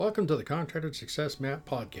Welcome to the Contractor Success Map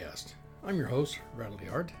podcast. I'm your host, Bradley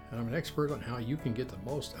Hart, and I'm an expert on how you can get the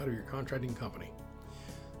most out of your contracting company.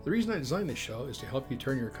 The reason I designed this show is to help you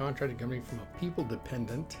turn your contracting company from a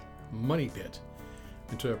people-dependent money pit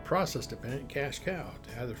into a process-dependent cash cow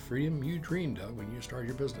to have the freedom you dreamed of when you started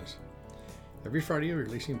your business. Every Friday, we're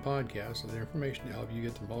releasing podcasts with information to help you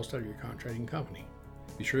get the most out of your contracting company.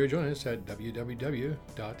 Be sure to join us at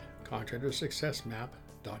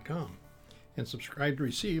www.contractorsuccessmap.com. and subscribe to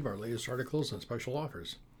receive our latest articles and special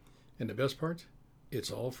offers. And the best part,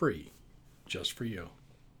 it's all free, just for you.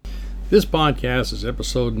 This podcast is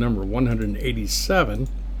episode number 187,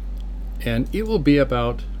 and it will be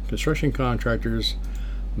about construction contractors'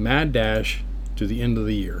 mad dash to the end of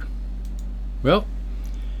the year. Well,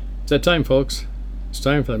 it's that time, folks. It's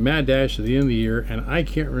time for the mad dash to the end of the year, and I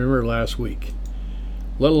can't remember last week,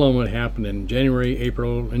 let alone what happened in January,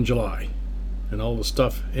 April, and July, and all the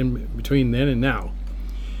stuff in between then and now.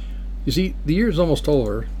 You see, the year is almost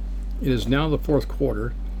over. It is now the fourth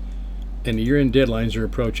quarter, and the year-end deadlines are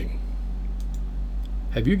approaching.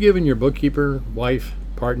 Have you given your bookkeeper, wife,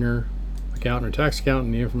 partner, accountant, or tax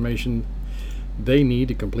accountant the information they need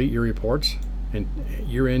to complete your reports and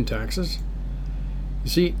year-end taxes? You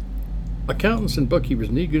see, accountants and bookkeepers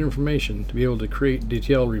need good information to be able to create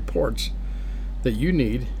detailed reports that you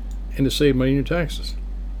need and to save money in your taxes.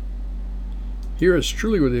 Here is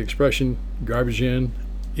truly where the expression garbage in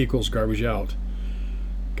equals garbage out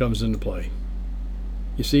comes into play.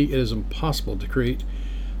 You see, it is impossible to create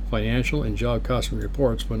financial and job costing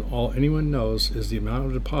reports when all anyone knows is the amount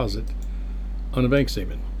of deposit on a bank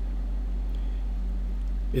statement.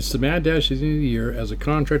 It's the mad dash at the end of the year, as a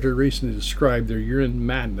contractor recently described their year-end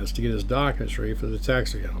madness to get his documents ready for the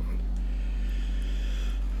tax accountant.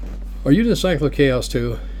 Are you in a cycle of chaos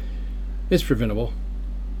too? It's preventable.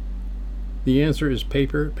 The answer is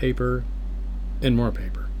paper, and more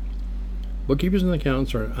paper. Bookkeepers and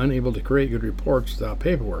accountants are unable to create good reports without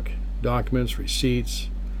paperwork, documents, receipts,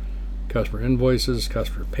 customer invoices,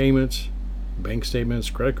 customer payments, bank statements,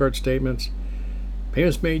 credit card statements,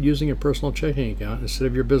 payments made using a personal checking account instead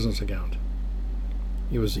of your business account.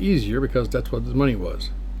 It was easier because that's what the money was.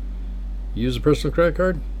 You use a personal credit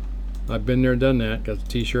card? I've been there, done that, got the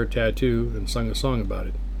t-shirt tattoo, and sung a song about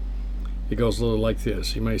it. It goes a little like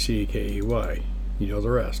this: M-I-C-K-E-Y. You know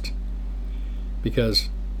the rest. Because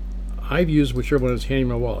I've used whichever one is handy in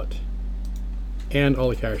my wallet and all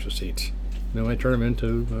the cash receipts. Then I turn them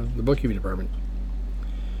into the bookkeeping department.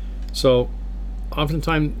 So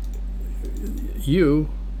oftentimes you,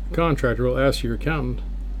 contractor, will ask your accountant,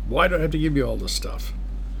 why do I have to give you all this stuff?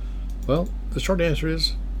 Well, the short answer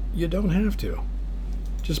is you don't have to.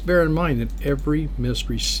 Just bear in mind that every missed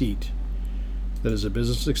receipt that is a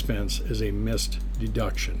business expense is a missed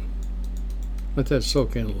deduction. Let that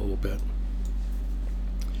soak in a little bit.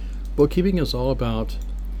 Bookkeeping is all about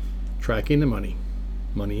tracking the money.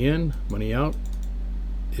 Money in, money out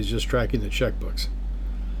is just tracking the checkbooks.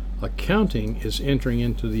 Accounting is entering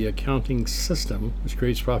into the accounting system, which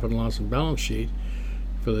creates profit and loss and balance sheet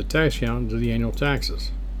for the tax accountant to the annual taxes.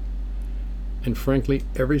 And frankly,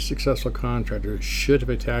 every successful contractor should have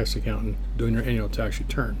a tax accountant doing their annual tax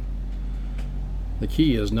return. The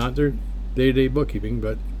key is not their day-to-day bookkeeping,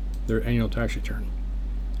 but their annual tax return.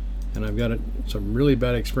 And I've got some really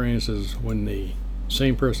bad experiences when the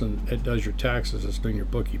same person that does your taxes is doing your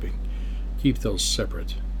bookkeeping. Keep those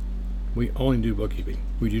separate. We only do bookkeeping.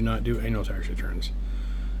 We do not do annual tax returns.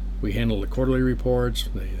 We handle the quarterly reports,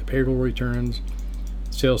 the payroll returns,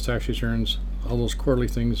 sales tax returns, all those quarterly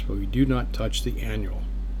things, but we do not touch the annual.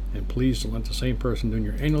 And please don't let the same person doing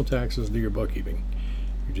your annual taxes do your bookkeeping.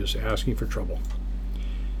 You're just asking for trouble.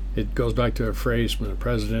 It goes back to a phrase from the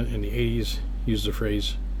president in the 80s, used the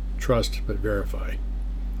phrase, trust but verify.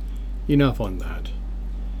 Enough on that.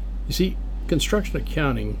 You see, construction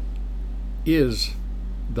accounting is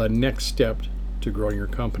the next step to growing your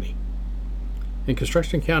company. In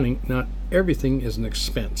construction accounting, not everything is an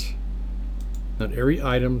expense. Not every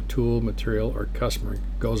item, tool, material, or customer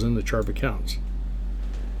goes in the chart of accounts.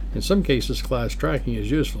 In some cases, class tracking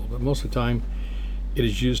is useful, but most of the time, it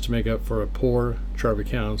is used to make up for a poor chart of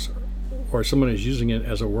accounts, or someone is using it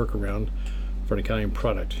as a workaround for an accounting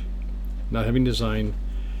product, not having designed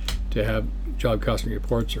to have job costing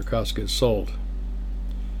reports or cost of goods sold.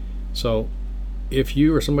 So if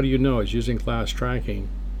you or somebody you know is using class tracking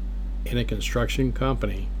in a construction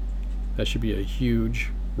company, that should be a huge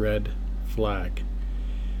red flag.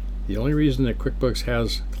 The only reason that QuickBooks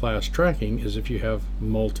has class tracking is if you have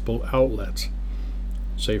multiple outlets.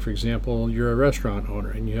 Say, for example, you're a restaurant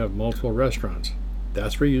owner and you have multiple restaurants.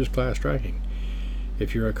 That's where you use class tracking.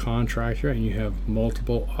 If you're a contractor and you have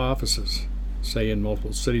multiple offices, say in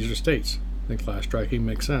multiple cities or states, then class tracking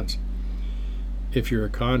makes sense. If you're a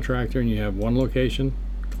contractor and you have one location,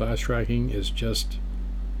 class tracking is just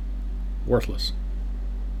worthless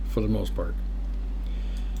for the most part.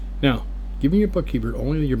 Now, giving your bookkeeper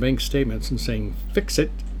only your bank statements and saying, fix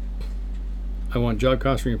it, I want job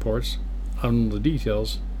costing reports on the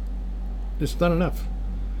details, it's not enough.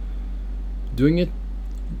 Doing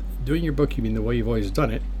your bookkeeping the way you've always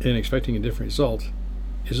done it and expecting a different result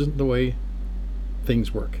isn't the way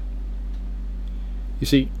things work. You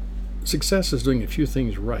see, success is doing a few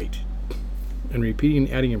things right and repeating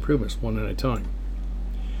and adding improvements one at a time.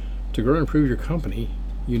 To grow and improve your company,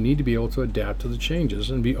 you need to be able to adapt to the changes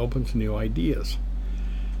and be open to new ideas.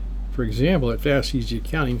 For example, at Fast Easy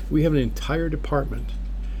Accounting, we have an entire department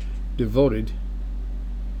devoted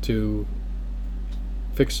to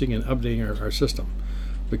fixing and updating our system.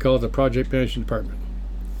 We call it the Project Management Department.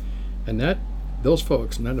 And those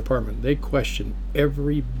folks in that department, they question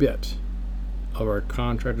every bit of our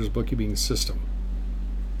contractors' bookkeeping system,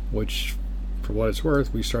 which, for what it's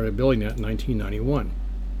worth, we started building that in 1991.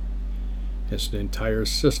 It's an entire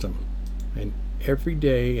system. And every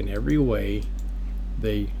day in every way,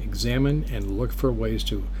 they examine and look for ways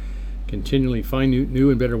to continually find new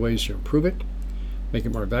and better ways to improve it, make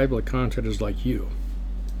it more valuable to contractors like you,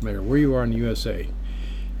 no matter where you are in the USA,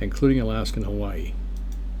 including Alaska and Hawaii.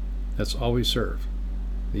 That's all we serve.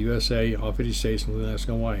 The USA, all 50 states, including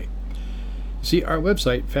Alaska and Hawaii. You see, our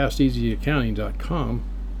website, fasteasyaccounting.com,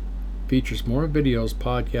 features more videos,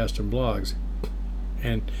 podcasts, and blogs,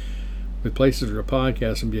 and with places where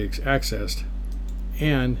podcasts can be accessed,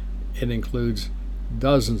 and it includes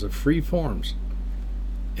dozens of free forms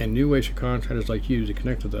and new ways for contractors like you to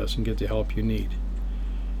connect with us and get the help you need.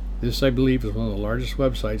 This, I believe, is one of the largest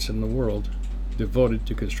websites in the world devoted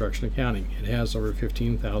to construction accounting. It has over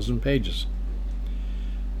 15,000 pages.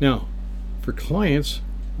 Now, for clients,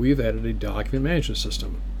 we've added a document management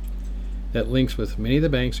system that links with many of the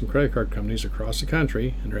banks and credit card companies across the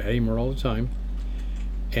country, and they're adding more all the time.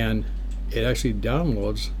 And it actually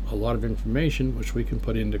downloads a lot of information which we can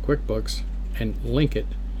put into QuickBooks and link it,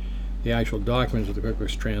 the actual document, to the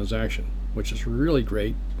QuickBooks transaction, which is really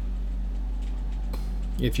great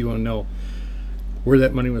if you want to know where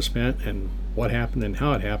that money was spent and what happened and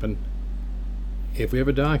how it happened. If we have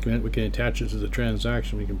a document, we can attach it to the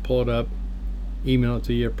transaction. We can pull it up, email it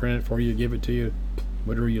to you, print it for you, give it to you,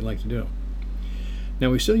 whatever you'd like to do. Now,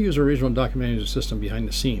 we still use our original document management system behind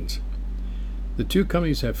the scenes. The two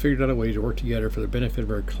companies have figured out a way to work together for the benefit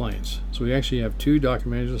of our clients. So we actually have two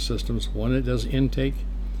document management systems, one that does intake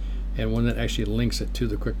and one that actually links it to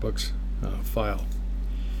the QuickBooks file.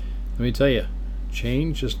 Let me tell you,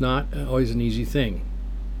 change is not always an easy thing.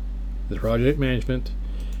 The project management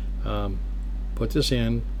put this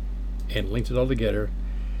in and linked it all together,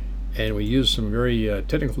 and we use some very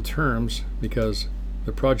technical terms because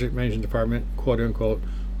the project management department, quote unquote,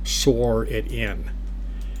 swore it in.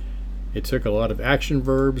 It took a lot of action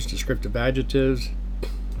verbs, descriptive adjectives,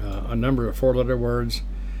 a number of four-letter words,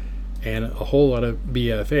 and a whole lot of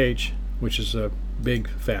BFH, which is a big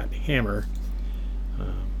fat hammer.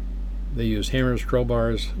 They use hammers,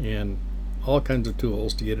 crowbars, and all kinds of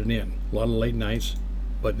tools to get it in. A lot of late nights,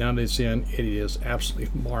 but now that it's in, it is absolutely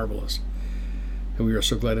marvelous. And we are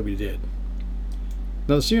so glad that we did.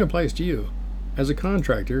 Now the same applies to you. As a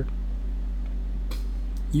contractor,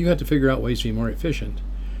 you have to figure out ways to be more efficient,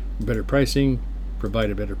 better pricing, provide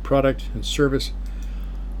a better product and service.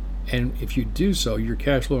 And if you do so, your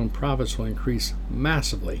cash flow and profits will increase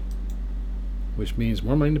massively, which means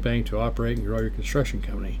more money in the bank to operate and grow your construction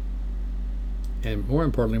company. And more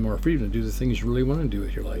importantly, more freedom to do the things you really want to do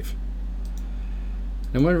with your life.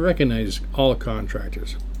 And I want to recognize all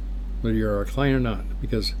contractors, whether you're a client or not,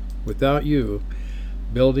 because without you,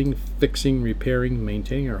 building, fixing, repairing,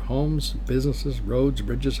 maintaining our homes, businesses, roads,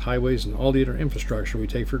 bridges, highways, and all the other infrastructure we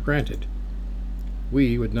take for granted,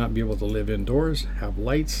 we would not be able to live indoors, have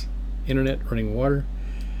lights, internet, running water,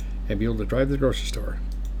 and be able to drive to the grocery store.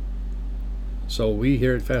 So we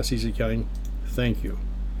here at Fast Easy Accounting, thank you.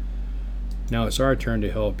 Now it's our turn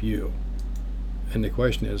to help you. And the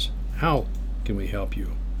question is, how can we help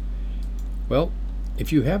you? Well,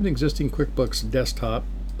 if you have an existing QuickBooks desktop,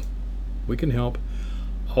 we can help.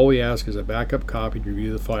 All we ask is a backup copy to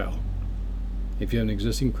review the file. If you have an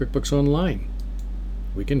existing QuickBooks Online,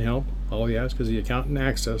 we can help. All we ask is the accountant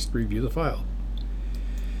access to review the file.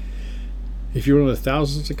 If you're one of the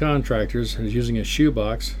thousands of contractors who's using a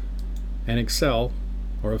shoebox and Excel,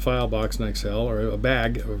 or a file box in Excel, or a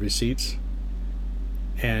bag of receipts,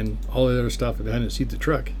 and all the other stuff behind the seat of the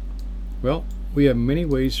truck, well, we have many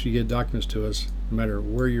ways to get documents to us no matter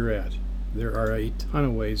where you're at. There are a ton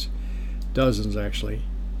of ways dozens actually,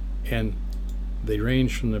 and they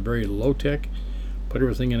range from the very low tech, put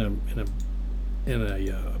everything in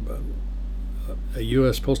a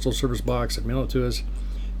U.S. Postal Service box and mail it to us,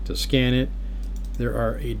 to scan it. There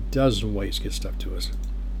are a dozen ways to get stuff to us.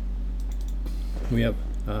 We have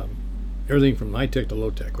everything from high tech to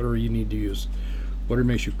low tech, whatever you need to use, whatever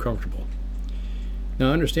makes you comfortable.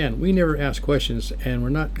 Now understand, we never ask questions, and we're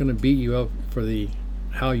not going to beat you up for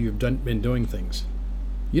how you've been doing things.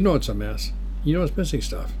 You know it's a mess. You know it's missing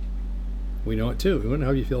stuff. We know it too. We want to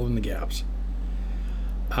help you fill in the gaps.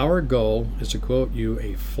 Our goal is to quote you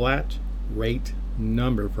a flat rate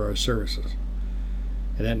number for our services.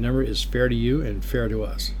 And that number is fair to you and fair to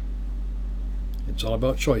us. It's all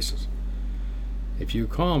about choices. If you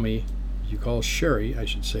call me, you call Sherry, I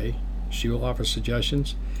should say, she will offer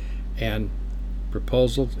suggestions and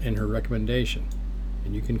proposals in her recommendation.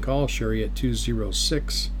 And you can call Sherry at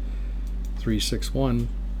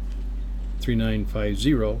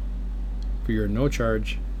 206-361-3950 for your no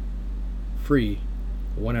charge, free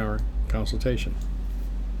 1 hour consultation.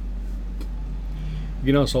 You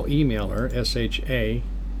can also email her, SHARIE,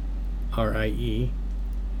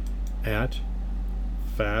 at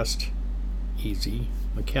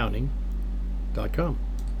fasteasyaccounting.com.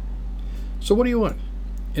 So what do you want?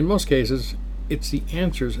 In most cases, it's the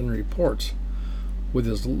answers and reports with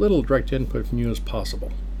as little direct input from you as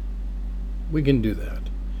possible. We can do that.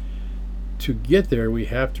 To get there, we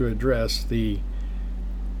have to address the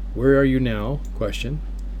where are you now question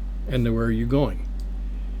and the where are you going.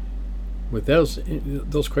 With those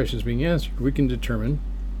questions being answered, we can determine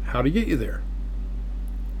how to get you there.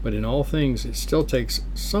 But in all things, it still takes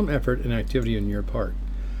some effort and activity on your part.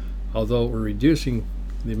 Although we're reducing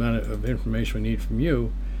the amount of information we need from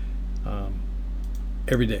you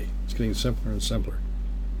every day. It's getting simpler and simpler.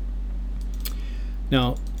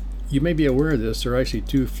 Now, you may be aware of this. There are actually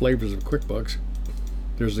two flavors of QuickBooks.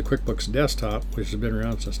 There's the QuickBooks Desktop, which has been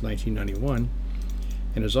around since 1991,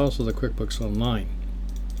 and there's also the QuickBooks Online.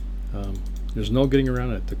 There's no getting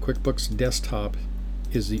around it. The QuickBooks Desktop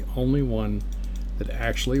is the only one that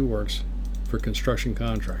actually works for construction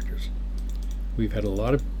contractors. We've had a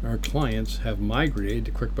lot of our clients have migrated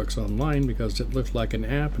to QuickBooks Online because it looked like an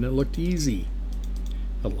app and it looked easy.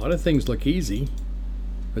 A lot of things look easy,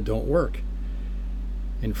 but don't work.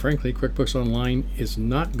 And frankly, QuickBooks Online is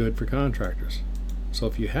not good for contractors. So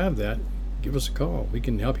if you have that, give us a call. We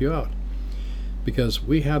can help you out. Because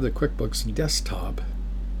we have the QuickBooks Desktop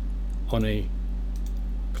on a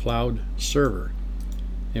cloud server.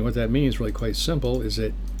 And what that means, really quite simple, is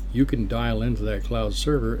that you can dial into that cloud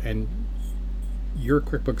server and your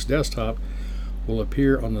QuickBooks Desktop will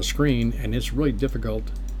appear on the screen, and it's really difficult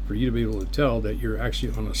for you to be able to tell that you're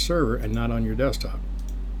actually on a server and not on your desktop.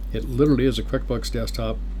 It literally is a QuickBooks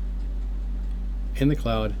Desktop in the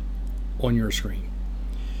cloud on your screen.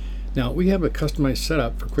 Now, we have a customized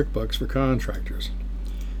setup for QuickBooks for contractors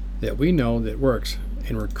that we know that works,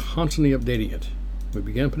 and we're constantly updating it. We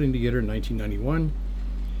began putting together in 1991,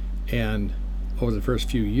 and over the first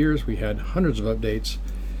few years we had hundreds of updates,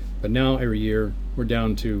 but now every year we're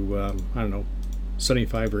down to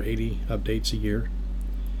 75 or 80 updates a year.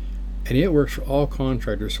 And it works for all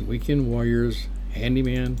contractors, from weekend warriors,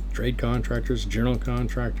 handyman, trade contractors, general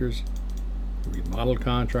contractors, remodel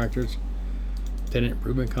contractors, tenant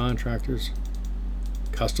improvement contractors,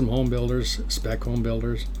 custom home builders, spec home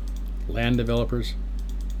builders, land developers,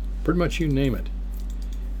 pretty much you name it.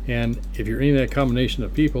 And if you're in that combination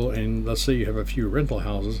of people, and let's say you have a few rental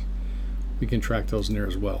houses, we can track those in there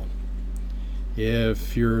as well.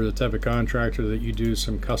 If you're the type of contractor that you do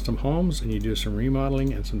some custom homes and you do some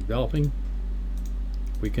remodeling and some developing,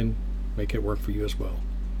 we can make it work for you as well.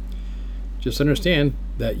 Just understand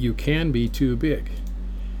that you can be too big.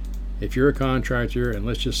 If you're a contractor, and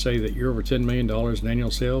let's just say that you're over $10 million in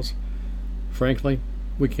annual sales, frankly,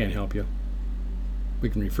 we can't help you. We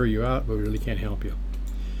can refer you out, but we really can't help you.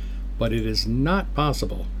 But it is not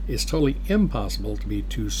possible, it's totally impossible to be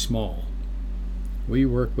too small. We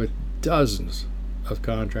work with dozens of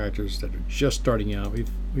contractors that are just starting out.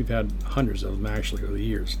 We've had hundreds of them actually over the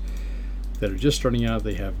years that are just starting out.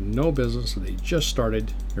 They have no business, they just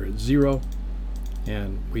started, they're at zero,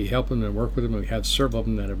 and we help them and work with them. We have several of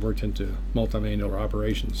them that have worked into multi-million-dollar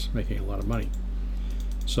operations, making a lot of money.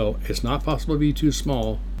 So it's not possible to be too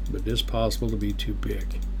small, but it is possible to be too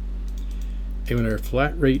big. And with our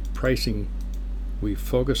flat rate pricing, we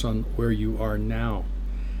focus on where you are now.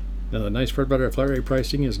 Now, the nice part about our flat rate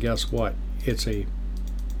pricing is, guess what? It's a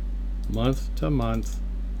month-to-month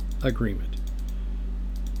agreement.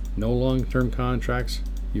 No long-term contracts.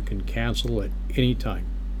 You can cancel at any time.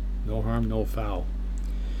 No harm, no foul.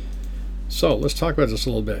 So let's talk about this a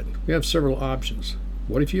little bit. We have several options.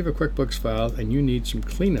 What if you have a QuickBooks file and you need some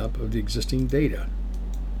cleanup of the existing data?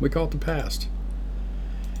 We call it the past.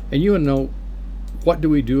 And you want to know, what do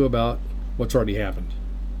we do about what's already happened?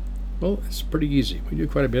 Well, it's pretty easy. We do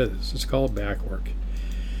quite a bit of this. It's called back work.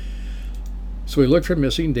 So we look for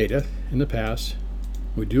missing data in the past.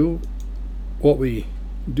 We do what we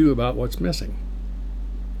do about what's missing.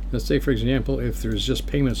 Let's say, for example, if there's just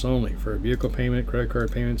payments only for a vehicle payment, credit card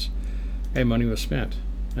payments, and money was spent.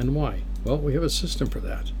 And why? Well, we have a system for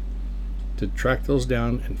that, to track those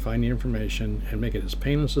down and find the information and make it as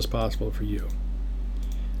painless as possible for you.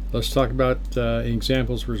 Let's talk about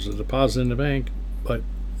examples where there's a deposit in the bank, but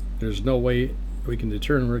there's no way we can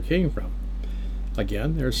determine where it came from.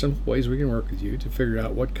 Again, there are simple ways we can work with you to figure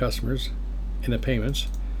out what customers in the payments,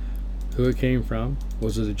 who it came from.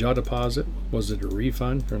 Was it a jaw deposit? Was it a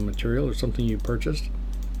refund from material or something you purchased?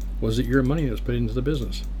 Was it your money that was put into the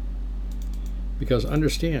business? Because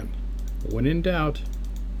understand, when in doubt,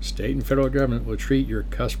 state and federal government will treat your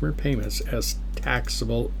customer payments as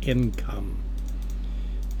taxable income.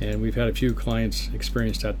 And we've had a few clients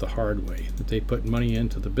experience that the hard way, that they put money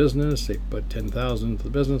into the business, they put $10,000 into the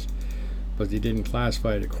business, but they didn't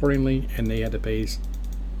classify it accordingly, and they had to pay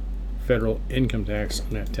federal income tax on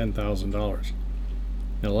that $10,000.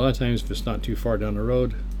 Now, a lot of times, if it's not too far down the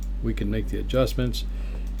road, we can make the adjustments,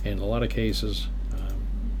 and in a lot of cases,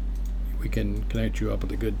 we can connect you up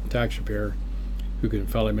with a good tax preparer who can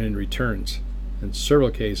file amended returns. In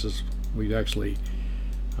several cases, we've actually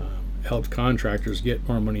helped contractors get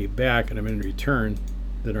more money back in amended return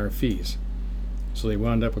than our fees. So they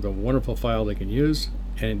wound up with a wonderful file they can use,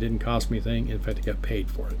 and it didn't cost me a thing. In fact, they got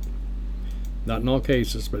paid for it. Not in all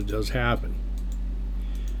cases, but it does happen.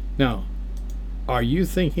 Now, are you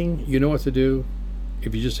thinking you know what to do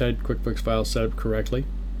if you just had QuickBooks files set up correctly?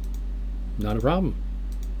 Not a problem.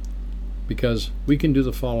 Because we can do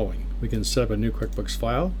the following. We can set up a new QuickBooks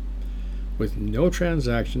file with no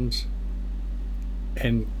transactions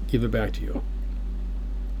and give it back to you.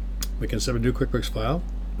 We can set up a new QuickBooks file,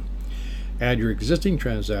 add your existing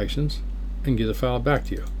transactions, and give the file back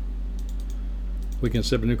to you. We can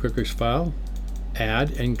set up a new QuickBooks file,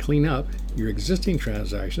 add and clean up your existing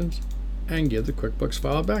transactions, and give the QuickBooks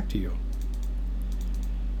file back to you.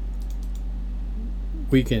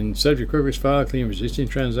 We can set up your QuickBooks file, clean up existing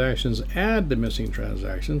transactions, add the missing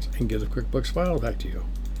transactions, and give the QuickBooks file back to you.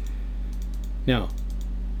 Now,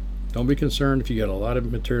 don't be concerned if you got a lot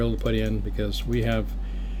of material to put in, because we have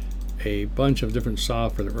a bunch of different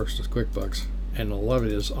software that works with QuickBooks, and a lot of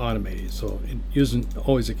it is automated. So it isn't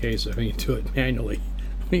always a case of having to do it manually.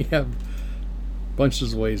 We have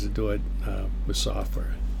bunches of ways to do it with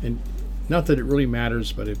software. And not that it really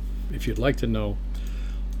matters, but if you'd like to know,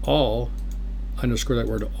 underscore that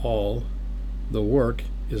word all, the work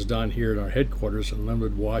is done here at our headquarters in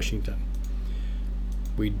Linwood, Washington.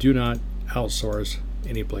 We do not outsource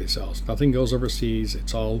anyplace else. Nothing goes overseas.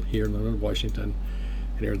 It's all here in Linwood, Washington.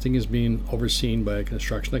 And everything is being overseen by a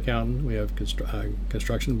construction accountant. We have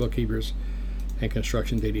construction bookkeepers and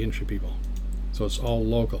construction data entry people. So it's all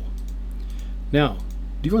local. Now,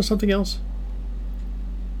 do you want something else?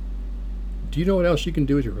 Do you know what else you can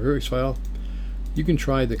do with your QuickBooks file? You can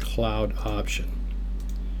try the cloud option.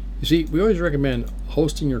 You see, we always recommend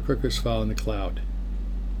hosting your QuickBooks file in the cloud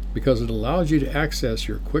because it allows you to access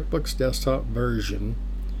your QuickBooks desktop version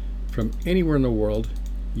from anywhere in the world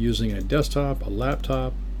using a desktop, a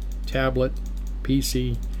laptop, tablet,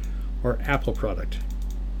 PC, or Apple product.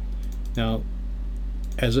 Now,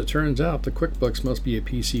 as it turns out, the QuickBooks must be a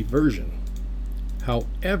PC version.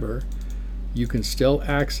 However, you can still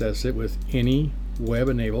access it with any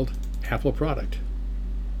web-enabled Apple product.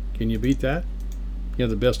 Can you beat that? You have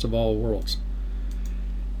the best of all worlds.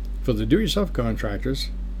 For the do-it-yourself contractors,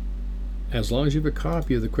 as long as you have a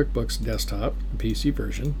copy of the QuickBooks desktop, the PC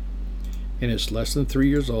version, and it's less than 3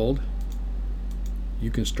 years old,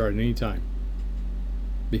 you can start at any time.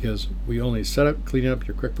 Because we only set up, clean up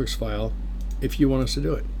your QuickBooks file if you want us to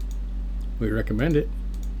do it. We recommend it,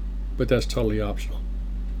 but that's totally optional.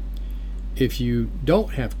 If you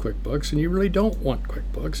don't have QuickBooks and you really don't want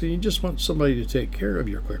QuickBooks and you just want somebody to take care of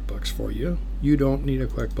your QuickBooks for you, you don't need a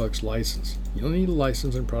QuickBooks license. You don't need a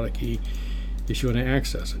license and product key if you want to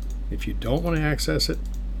access it. If you don't want to access it,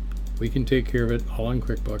 we can take care of it all in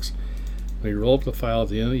QuickBooks. We roll up the file at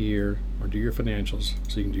the end of the year or do your financials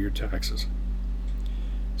so you can do your taxes.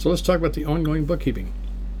 So let's talk about the ongoing bookkeeping.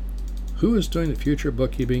 Who is doing the future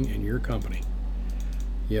bookkeeping in your company?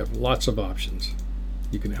 You have lots of options.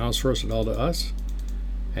 You can outsource it all to us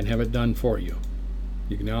and have it done for you.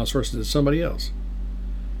 You can outsource it to somebody else.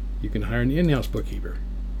 You can hire an in-house bookkeeper.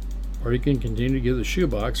 or you can continue to give the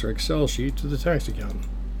shoebox or Excel sheet to the tax accountant.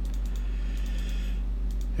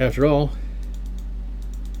 After all,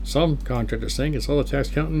 some contractors think it's all the tax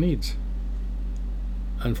accountant needs.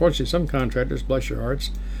 Unfortunately, some contractors, bless your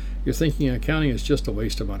hearts, you're thinking accounting is just a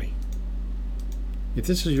waste of money. If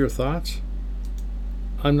this is your thoughts,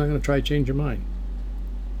 I'm not going to try to change your mind.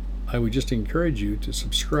 I would just encourage you to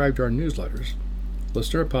subscribe to our newsletters,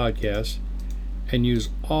 listen to our podcasts, and use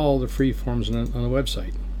all the free forms on the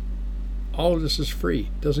website. All of this is free.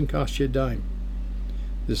 It doesn't cost you a dime.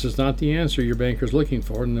 This is not the answer your banker is looking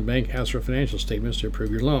for when the bank asks for financial statements to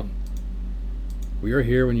approve your loan. We are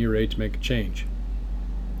here when you're ready to make a change.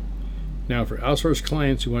 Now, for outsourced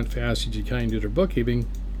clients who want fast, easy accounting to do their bookkeeping,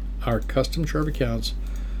 our custom chart of accounts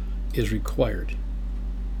is required.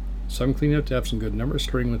 Some cleanup to have some good numbers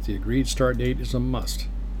starting with the agreed start date is a must.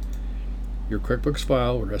 Your QuickBooks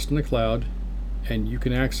file will rest in the cloud, and you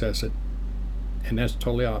can access it, and that's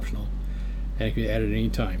totally optional, and it can be added at any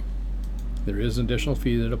time. There is an additional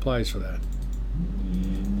fee that applies for that.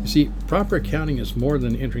 You see, proper accounting is more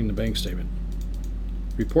than entering the bank statement.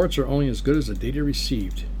 Reports are only as good as the data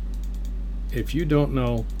received. If you don't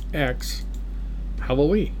know X, how will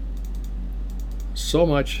we? So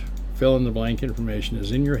much fill-in-the-blank information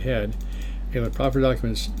is in your head, and with proper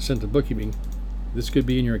documents sent to bookkeeping, this could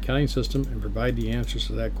be in your accounting system and provide the answers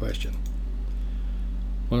to that question.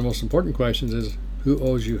 One of the most important questions is, who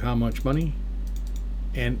owes you how much money,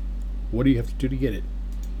 and what do you have to do to get it?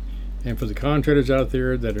 And for the contractors out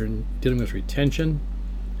there that are dealing with retention,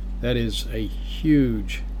 that is a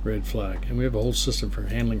huge red flag. And we have a whole system for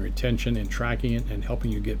handling retention and tracking it and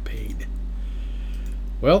helping you get paid.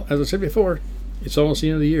 Well, as I said before, it's almost the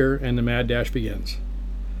end of the year and the mad dash begins.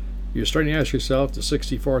 You're starting to ask yourself the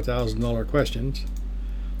 $64,000 questions.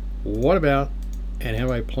 What about, and have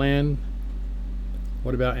I planned?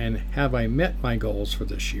 What about, and have I met my goals for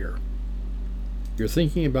this year? You're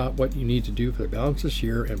thinking about what you need to do for the balance this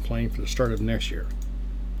year and planning for the start of next year.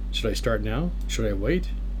 Should I start now? Should I wait?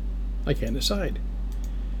 I can't decide.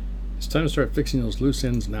 It's time to start fixing those loose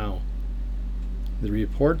ends now. The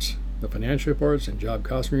reports, the financial reports, and job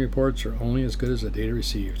costing reports are only as good as the data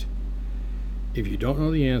received. If you don't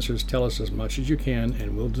know the answers, tell us as much as you can,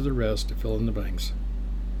 and we'll do the rest to fill in the blanks.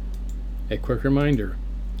 A quick reminder,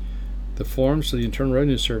 the forms to the Internal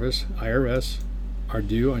Revenue Service, IRS, are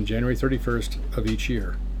due on January 31st of each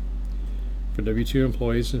year for W-2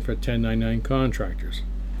 employees and for 1099 contractors.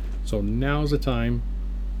 So now's the time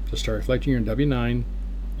to start collecting your W-9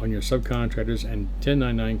 on your subcontractors and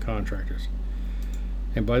 1099 contractors.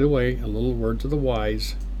 And by the way, a little word to the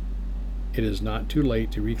wise, it is not too late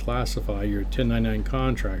to reclassify your 1099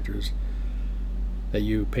 contractors that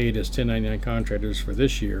you paid as 1099 contractors for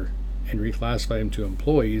this year and reclassify them to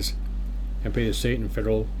employees and pay the state and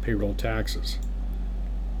federal payroll taxes.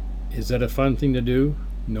 Is that a fun thing to do?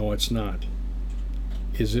 No, it's not.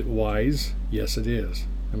 Is it wise? Yes, it is.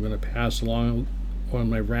 I'm going to pass along one of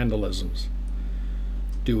my Randallisms.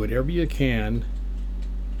 Do whatever you can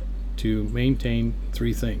to maintain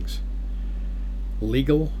three things: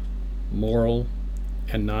 legal, moral,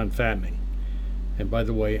 and non-fattening. And by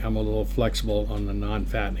the way, I'm a little flexible on the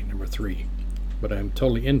non-fattening, number 3, but I'm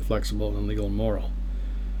totally inflexible on legal and moral.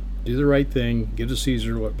 Do the right thing, give to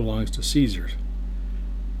Caesar what belongs to Caesar,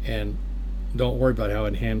 and don't worry about how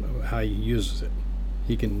he uses it.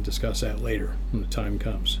 He can discuss that later when the time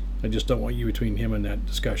comes. I just don't want you between him and that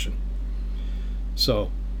discussion.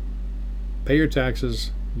 So, pay your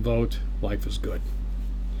taxes, vote, life is good.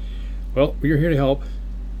 Well, we're here to help,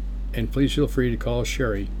 and please feel free to call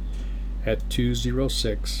Sherry at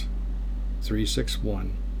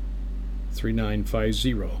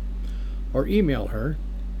 206-361-3950 or email her,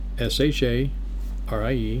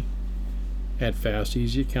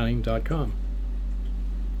 sharie@fasteasyaccounting.com.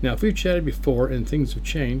 Now, if we've chatted before and things have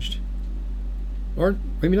changed, or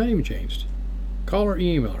maybe not even changed, call or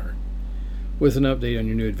email her with an update on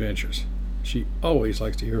your new adventures. She always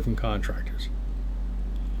likes to hear from contractors.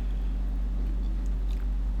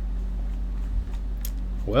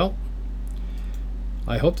 Well,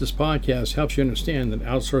 I hope this podcast helps you understand that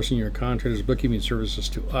outsourcing your contractor's bookkeeping services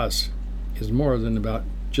to us is more than about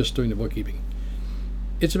just doing the bookkeeping.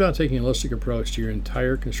 It's about taking a holistic approach to your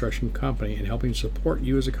entire construction company and helping support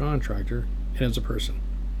you as a contractor and as a person.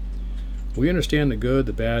 We understand the good,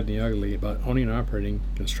 the bad, and the ugly about owning and operating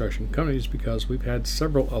construction companies because we've had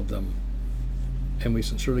several of them, and we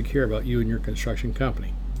sincerely care about you and your construction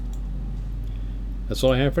company. That's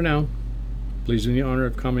all I have for now. Please do me the honor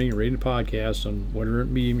of commenting and rating the podcast on whatever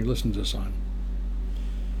medium you listen to this on.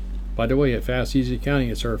 By the way, at Fast Easy Accounting,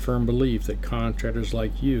 it's our firm belief that contractors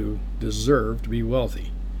like you deserve to be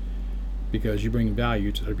wealthy. because you bring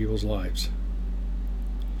value to other people's lives.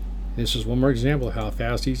 This is one more example of how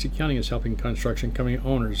Fast Easy Accounting is helping construction company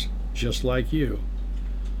owners just like you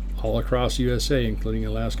all across the USA, including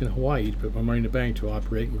Alaska and Hawaii, to put more money in the bank to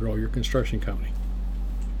operate and grow your construction company.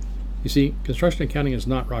 You see, construction accounting is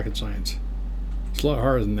not rocket science. It's a lot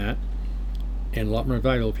harder than that, and a lot more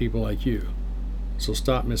valuable to people like you. So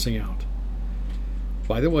stop missing out.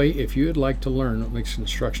 By the way, if you would like to learn what makes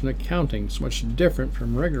construction accounting so much different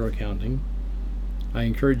from regular accounting, I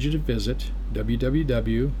encourage you to visit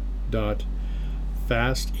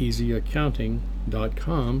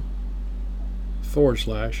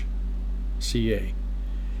www.fasteasyaccounting.com/CA.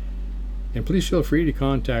 And please feel free to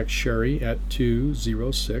contact Sherry at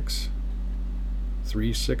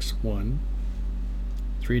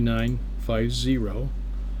 206-361-3950.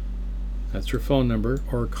 That's her phone number,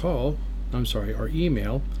 or or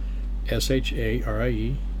email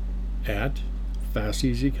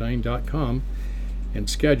sharie@fasteasyaccounting.com and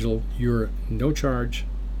schedule your no-charge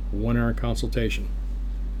 1-hour consultation.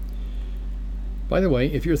 By the way,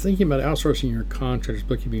 if you're thinking about outsourcing your contractor's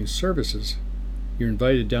bookkeeping services, you're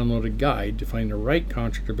invited to download a guide to find the right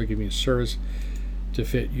contractor bookkeeping service to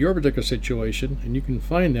fit your particular situation, and you can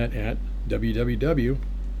find that at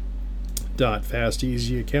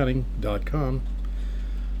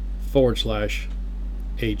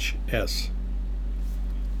www.fasteasyaccounting.com/HS.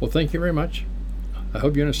 Well, thank you very much. I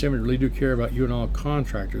hope you understand we really do care about you and all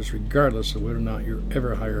contractors, regardless of whether or not you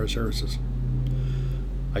ever hire our services.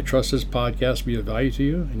 I trust this podcast to be of value to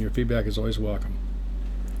you, and your feedback is always welcome.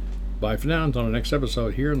 Bye for now until the next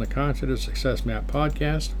episode here on the Contractor Success Map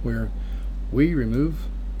podcast, where we remove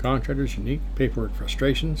contractors' unique paperwork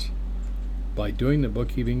frustrations by doing the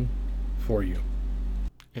bookkeeping for you.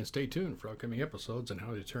 And stay tuned for upcoming episodes on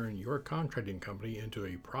how to turn your contracting company into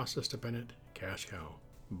a process-dependent cash cow.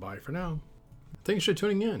 Bye for now. Thanks for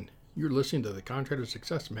tuning in. You're listening to the Contractor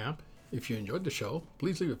Success Map. If you enjoyed the show,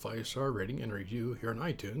 please leave a 5-star rating and review here on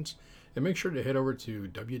iTunes, and make sure to head over to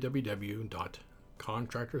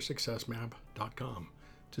www.contractorsuccessmap.com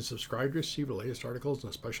to subscribe to receive the latest articles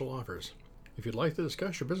and special offers. If you'd like to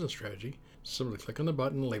discuss your business strategy, simply click on the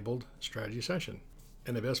button labeled Strategy Session.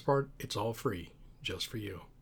 And the best part, it's all free, just for you.